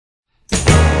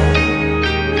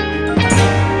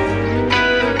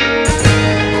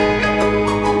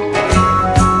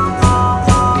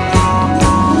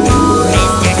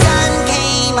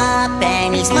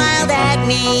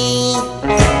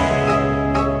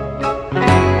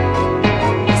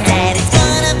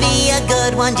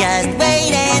on, just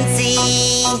wait and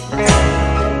see.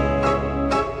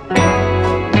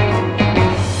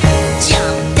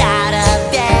 Jumped out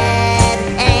of bed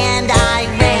and I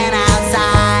ran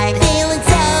outside, feeling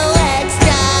so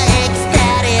extra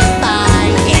ecstatic.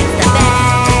 It's the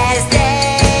best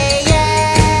day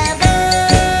ever.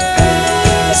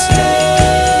 It's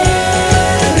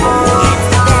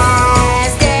the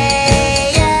best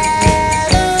day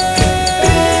ever.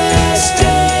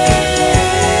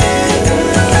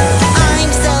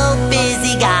 I'm so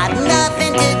busy, got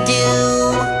nothing to do.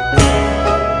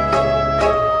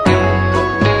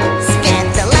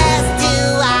 Spent the last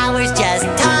 2 hours just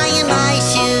tying my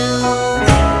shoe.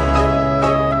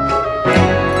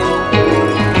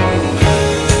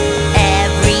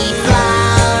 Every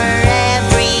flower,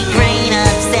 every grain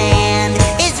of sand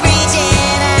is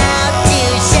reaching out to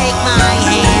shake my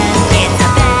hand. It's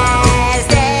the best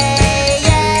day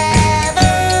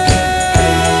ever.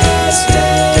 It's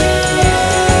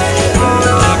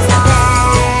the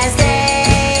best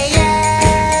day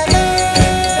ever.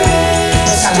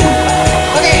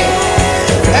 Okay,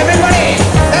 everybody,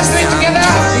 let's do it together.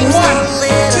 1,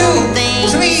 2,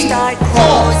 3,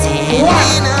 4.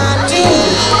 1, 2.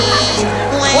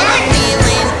 When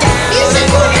feeling down, It's a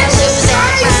good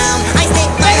exercise. I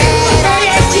stick my head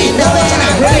out the window and I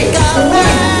Ready? look 1,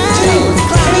 2, around. 3,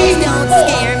 Clouds don't 4.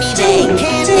 scare me, 2, they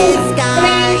can't 2, 3,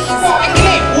 disguise 4.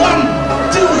 Okay, 1,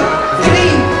 2,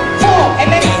 3, 4. And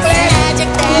then this clap. magic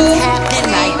that's happening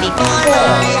right before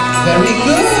my eyes. Very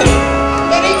good.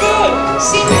 Very good.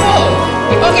 Simple.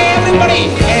 Okay, everybody.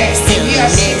 If you are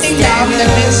sitting down, that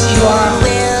means you are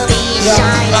Will be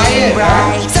tired, shining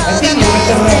bright, so I the think you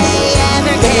better best rest. day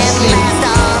ever Go to can sleep. last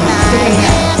all night. Take a nap.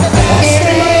 Yeah, the Okay, best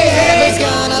everybody. day is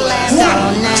gonna last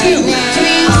all 1, night 2,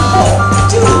 3, 4.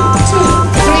 2, 2,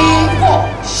 3, 4.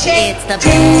 Shake. It's the 2,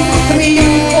 3,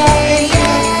 4.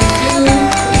 2, 3.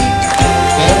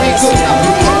 Very good. Now we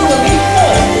can do the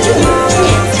 4. 2, 2,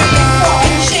 3, 4.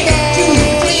 And shake. 2,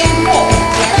 3, 4.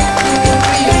 2,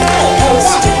 3, 4. Oh,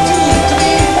 1, 2,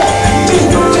 3, 4. 2,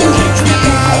 2, 3,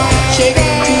 4. Shake.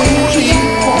 2, 3,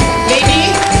 4. Lady,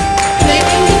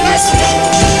 let's shake.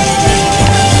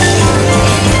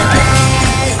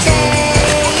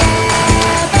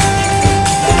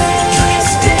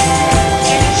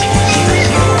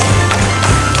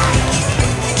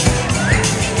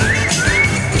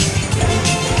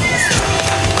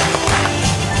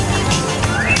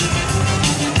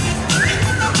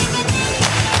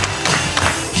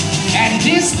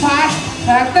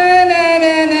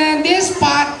 And this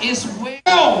part is where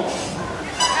go.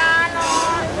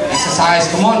 Exercise,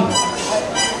 come on.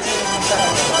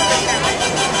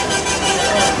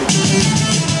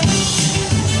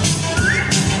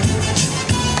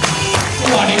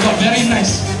 Wow, they got very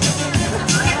nice.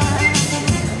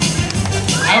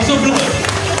 I also blow.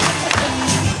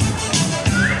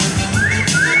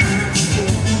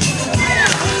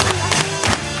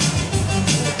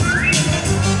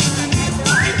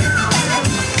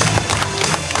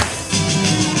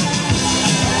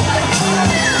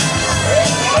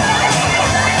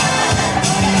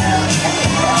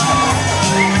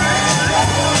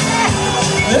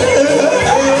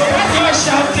 You're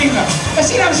shouting.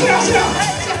 Sit down, sit down, sit down.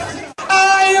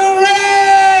 Are you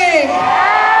ready?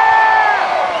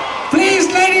 Please,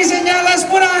 ladies and gentlemen, let's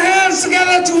put our hands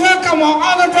together to welcome our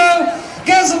honorable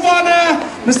guest of honor,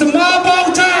 Mr.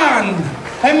 Mahboutan,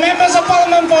 and members of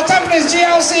Parliament for Tampines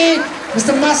GLC,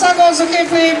 Mr. Masagos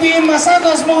Zulkifli bin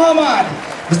Masagos Muhammad,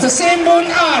 Mr. Simbun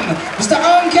An, Mr.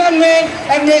 Ong Kian Min,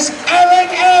 and Ms. Erin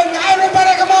Eng.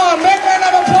 Everybody, come on, make round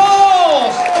of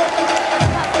applause.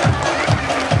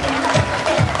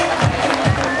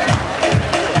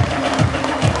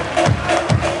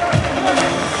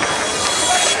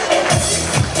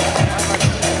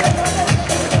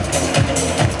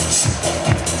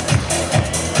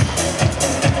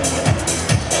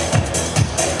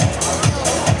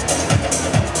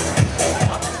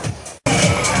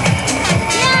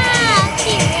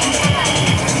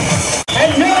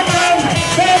 And gentlemen,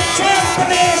 the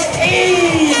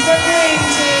Japanese is the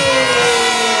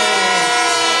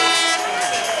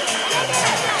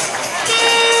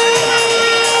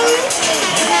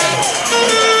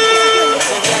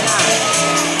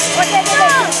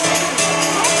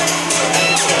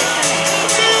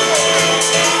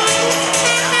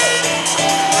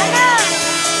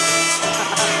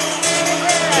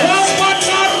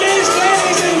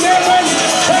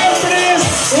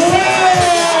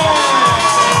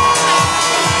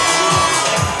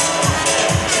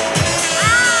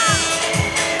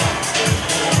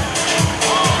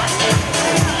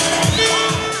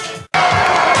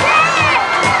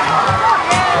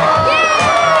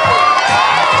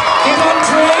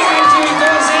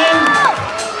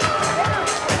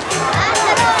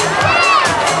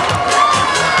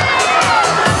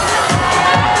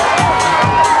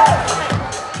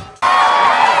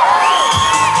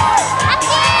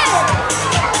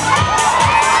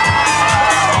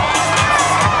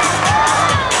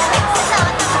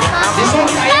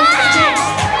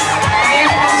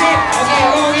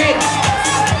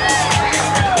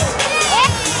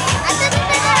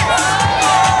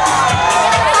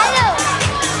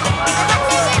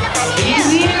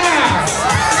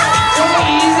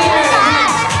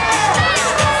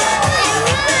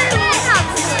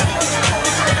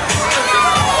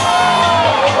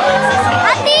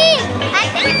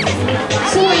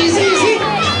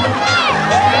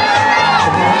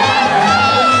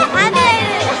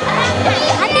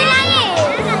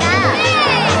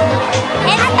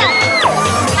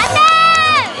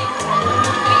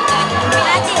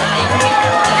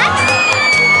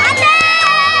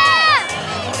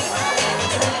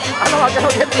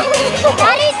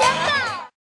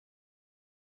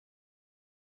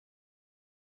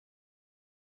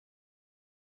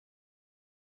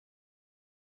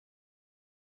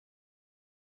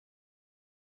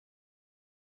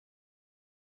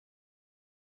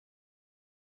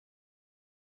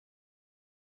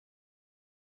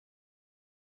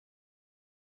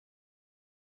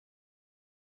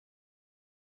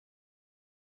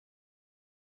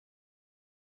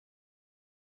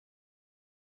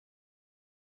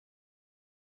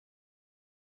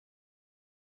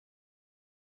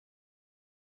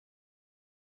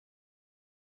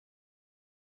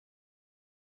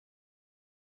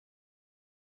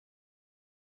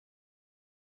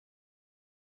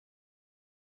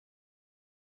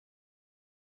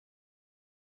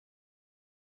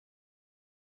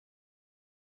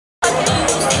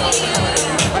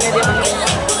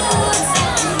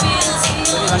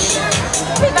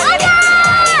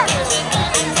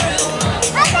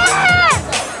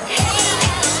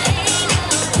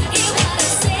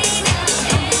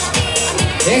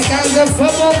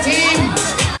football team.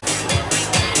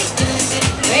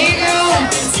 There you go.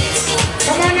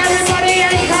 Come on, everybody,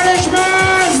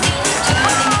 encouragement.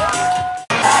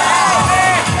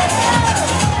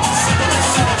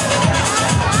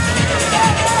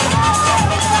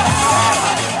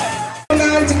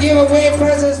 Now to give away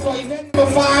prizes for event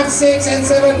number 5, 6, and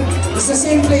 7. Mr.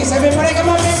 Sin, please. Everybody, come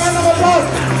on, make a round of applause.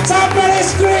 Somebody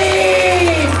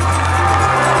scream.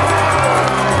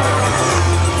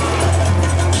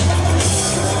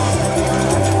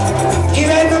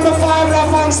 Event number 5,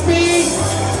 Rough on Speed.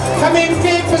 Come in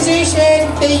fifth position,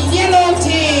 the yellow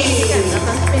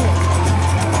team.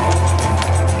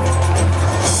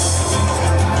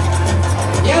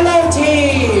 Yellow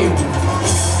team.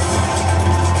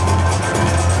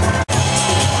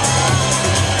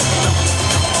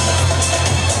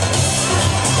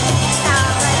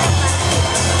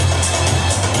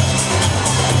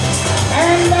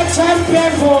 And the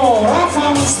champion for Rough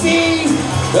on Speed,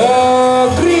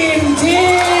 the green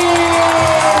team.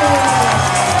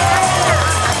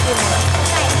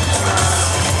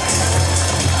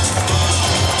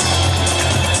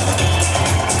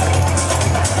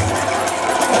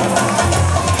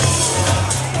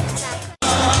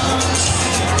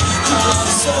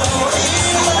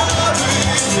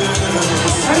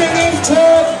 Coming into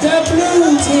the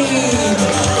blue team.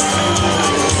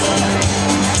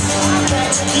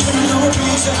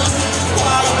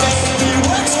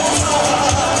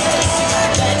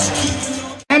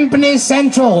 Company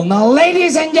Central. Now,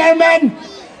 ladies and gentlemen,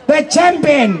 the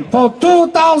champion for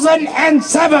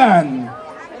 2007.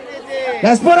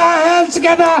 Let's put our hands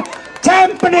together.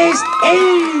 Tampines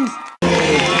East.